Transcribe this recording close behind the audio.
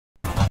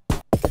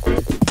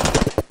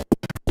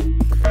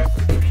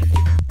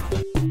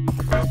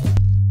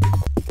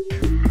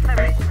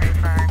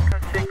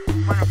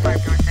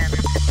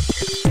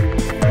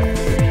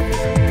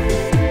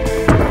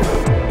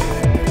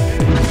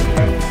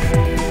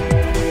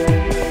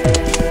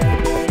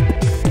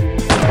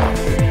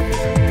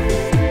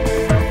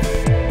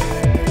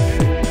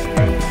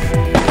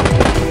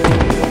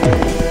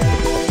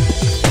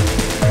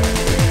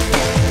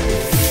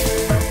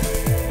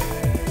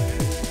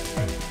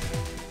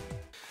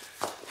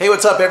Hey,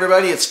 what's up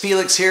everybody? It's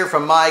Felix here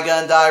from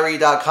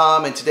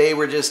MyGunDiary.com, and today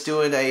we're just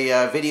doing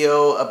a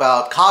video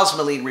about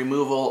Cosmoline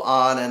removal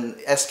on an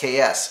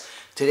SKS.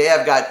 Today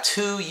I've got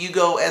two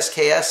Yugo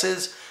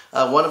SKSs.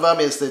 One of them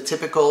is the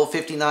typical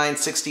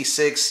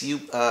 5966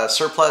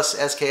 surplus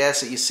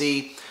SKS that you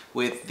see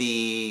with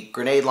the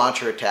grenade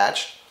launcher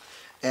attached.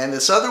 And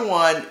this other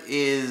one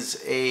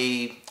is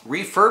a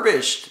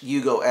refurbished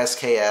Yugo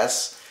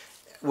SKS,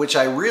 which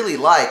I really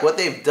like. What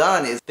they've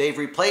done is they've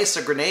replaced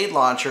a grenade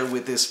launcher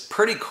with this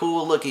pretty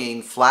cool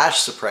looking flash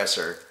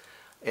suppressor,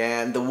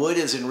 and the wood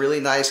is in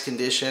really nice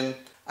condition.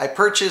 I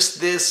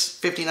purchased this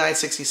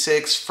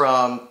 5966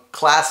 from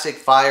Classic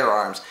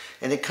Firearms,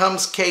 and it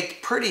comes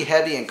caked pretty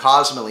heavy in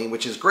Cosmoline,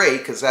 which is great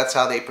because that's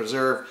how they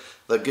preserve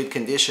the good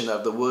condition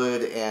of the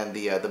wood and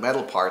the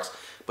metal parts.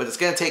 But it's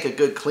going to take a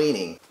good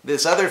cleaning.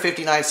 This other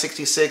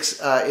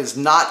 5966 is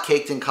not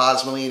caked in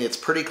Cosmoline. It's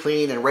pretty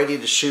clean and ready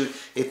to shoot.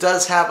 It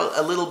does have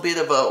a little bit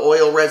of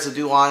oil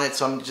residue on it,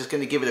 so I'm just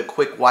going to give it a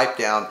quick wipe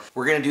down.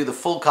 We're going to do the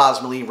full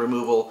Cosmoline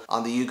removal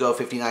on the Yugo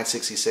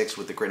 5966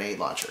 with the grenade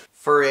launcher.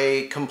 For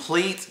a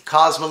complete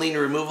Cosmoline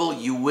removal,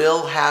 you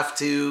will have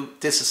to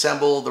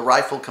disassemble the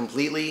rifle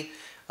completely.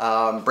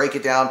 Break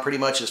it down pretty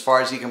much as far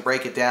as you can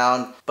break it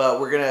down, but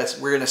we're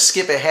gonna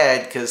skip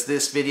ahead because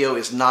this video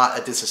is not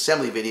a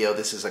disassembly video.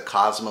 This is a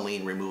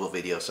Cosmoline removal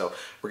video, so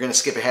we're gonna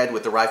skip ahead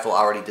with the rifle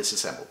already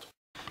disassembled.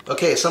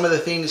 Okay, some of the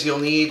things you'll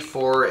need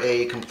for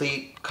a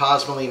complete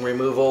Cosmoline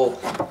removal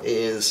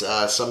is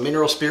some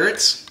mineral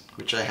spirits,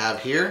 which I have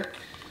here,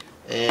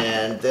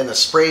 and then a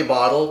spray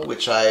bottle,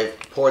 which I've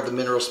poured the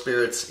mineral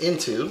spirits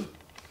into,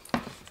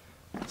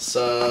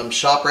 some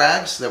shop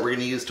rags that we're going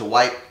to use to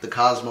wipe the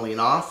Cosmoline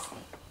off,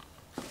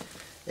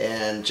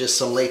 and just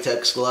some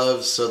latex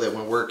gloves so that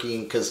when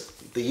working, because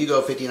the Yugo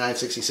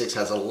 5966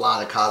 has a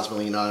lot of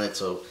Cosmoline on it,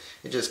 so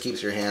it just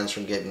keeps your hands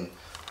from getting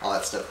all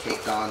that stuff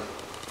caked on.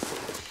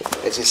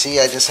 As you see,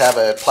 I just have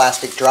a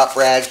plastic drop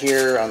rag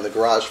here on the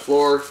garage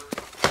floor.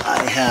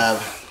 I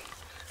have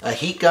a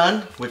heat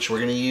gun, which we're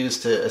going to use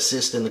to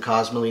assist in the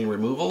Cosmoline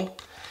removal.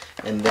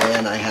 And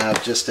then I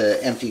have just an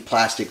empty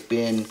plastic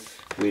bin,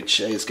 which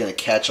is going to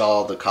catch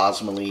all the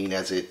Cosmoline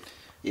as it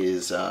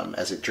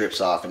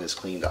drips off and is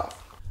cleaned off.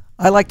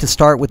 I like to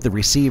start with the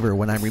receiver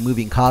when I'm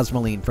removing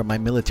Cosmoline from my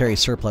military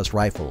surplus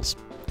rifles.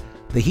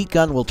 The heat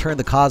gun will turn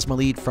the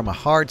Cosmoline from a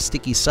hard,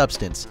 sticky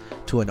substance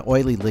to an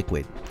oily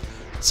liquid.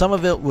 Some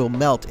of it will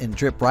melt and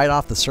drip right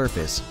off the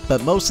surface,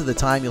 but most of the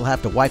time you'll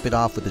have to wipe it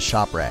off with a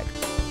shop rag.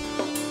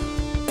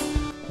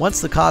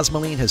 Once the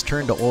Cosmoline has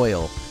turned to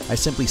oil, I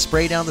simply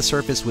spray down the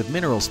surface with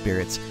mineral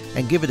spirits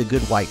and give it a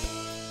good wipe.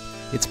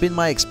 It's been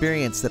my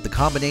experience that the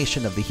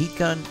combination of the heat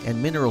gun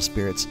and mineral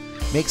spirits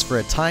makes for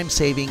a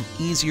time-saving,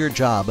 easier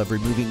job of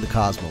removing the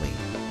Cosmoline.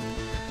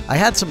 I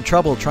had some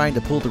trouble trying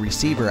to pull the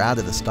receiver out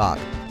of the stock,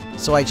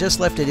 so I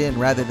just left it in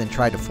rather than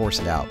try to force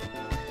it out.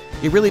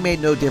 It really made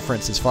no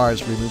difference as far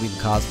as removing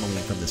the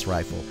Cosmoline from this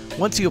rifle.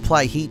 Once you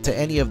apply heat to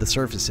any of the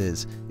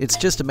surfaces, it's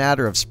just a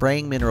matter of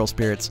spraying mineral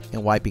spirits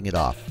and wiping it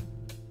off.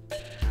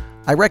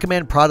 I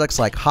recommend products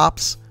like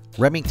Hops,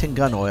 Remington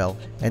gun oil,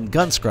 and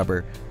gun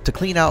scrubber to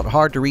clean out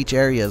hard-to-reach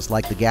areas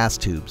like the gas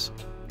tubes.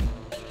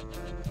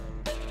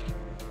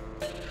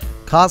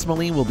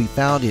 Cosmoline will be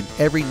found in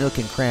every nook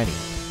and cranny,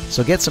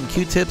 so get some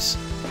Q-tips,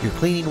 your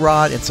cleaning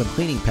rod, and some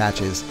cleaning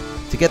patches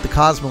to get the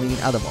Cosmoline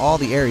out of all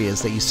the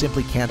areas that you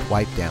simply can't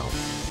wipe down.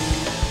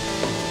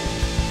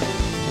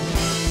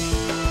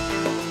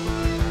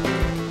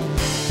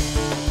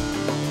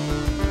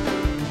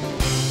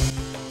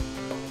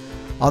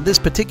 On this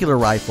particular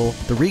rifle,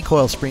 the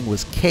recoil spring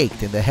was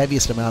caked in the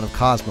heaviest amount of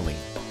Cosmoline.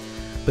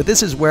 But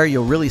this is where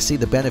you'll really see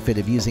the benefit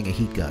of using a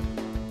heat gun.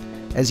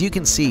 As you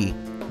can see,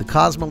 the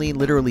Cosmoline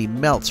literally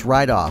melts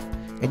right off,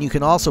 and you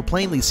can also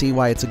plainly see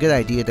why it's a good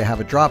idea to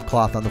have a drop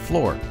cloth on the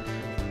floor,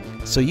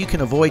 so you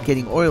can avoid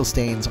getting oil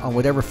stains on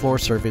whatever floor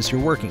surface you're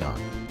working on.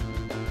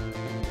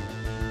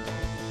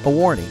 A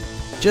warning,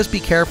 just be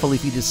careful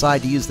if you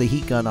decide to use the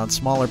heat gun on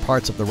smaller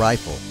parts of the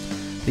rifle.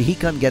 The heat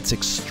gun gets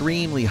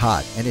extremely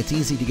hot and it's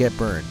easy to get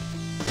burned.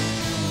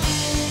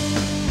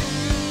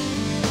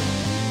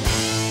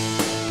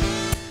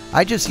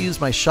 I just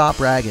use my shop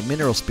rag and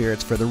mineral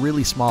spirits for the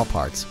really small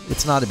parts.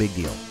 It's not a big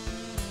deal.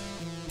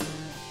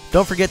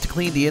 Don't forget to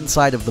clean the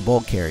inside of the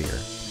bolt carrier.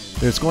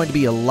 There's going to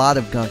be a lot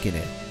of gunk in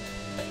it.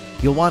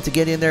 You'll want to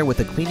get in there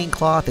with a cleaning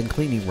cloth and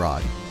cleaning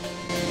rod.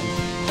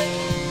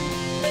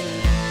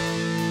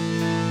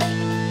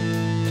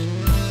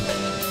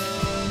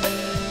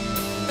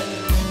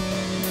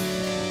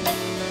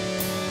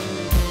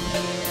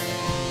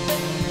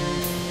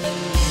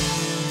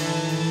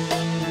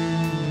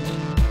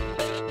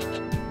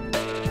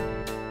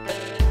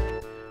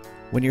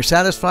 When you're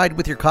satisfied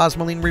with your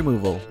Cosmoline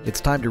removal,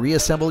 it's time to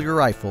reassemble your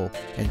rifle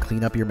and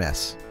clean up your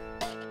mess.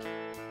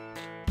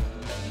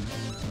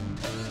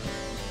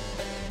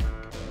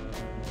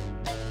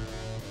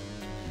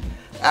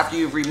 After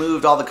you've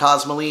removed all the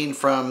Cosmoline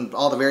from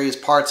all the various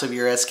parts of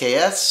your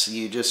SKS,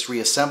 you just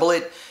reassemble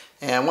it,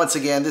 And once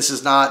again, this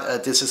is not a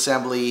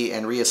disassembly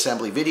and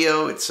reassembly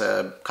video. It's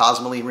a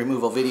Cosmoline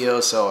removal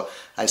video, so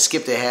I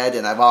skipped ahead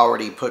and I've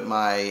already put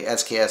my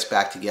SKS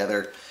back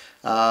together.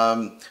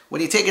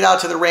 When you take it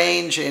out to the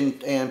range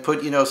and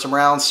put, you know, some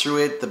rounds through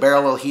it, the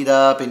barrel will heat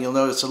up and you'll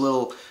notice a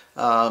little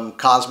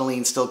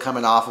Cosmoline still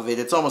coming off of it.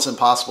 It's almost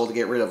impossible to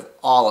get rid of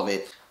all of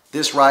it.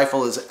 This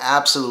rifle is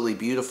absolutely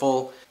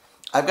beautiful.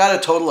 I've got a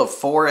total of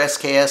 4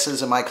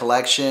 SKSs in my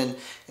collection,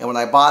 and when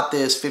I bought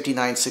this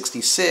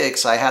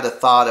 5966, I had a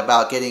thought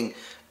about getting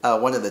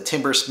one of the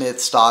Timbersmith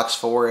stocks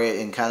for it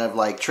and kind of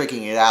like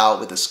tricking it out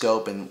with the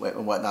scope and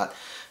whatnot.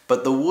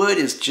 But the wood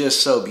is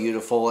just so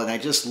beautiful, and I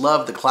just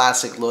love the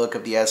classic look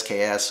of the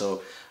SKS,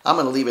 so I'm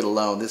going to leave it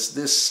alone.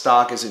 This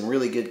stock is in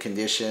really good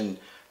condition,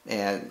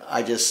 and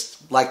I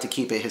just like to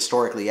keep it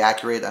historically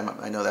accurate.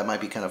 I know that might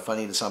be kind of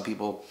funny to some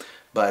people,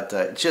 but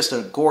it's just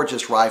a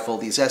gorgeous rifle.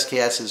 These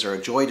SKSs are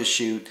a joy to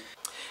shoot,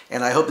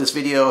 and I hope this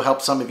video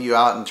helped some of you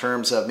out in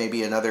terms of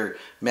maybe another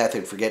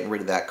method for getting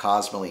rid of that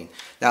Cosmoline.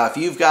 Now, if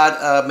you've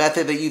got a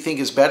method that you think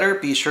is better,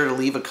 be sure to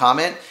leave a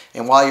comment,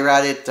 and while you're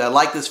at it,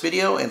 like this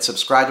video and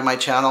subscribe to my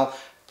channel.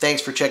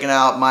 Thanks for checking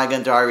out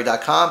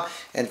MyGunDiary.com,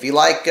 and if you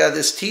like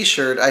this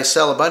t-shirt, I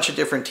sell a bunch of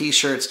different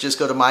t-shirts. Just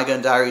go to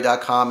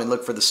MyGunDiary.com and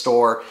look for the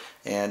store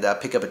and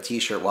pick up a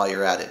t-shirt while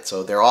you're at it.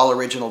 So they're all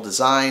original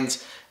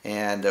designs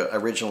and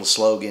original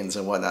slogans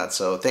and whatnot.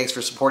 So thanks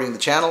for supporting the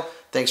channel.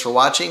 Thanks for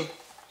watching.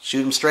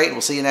 Shoot 'em straight, and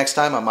we'll see you next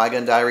time on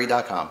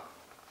MyGunDiary.com.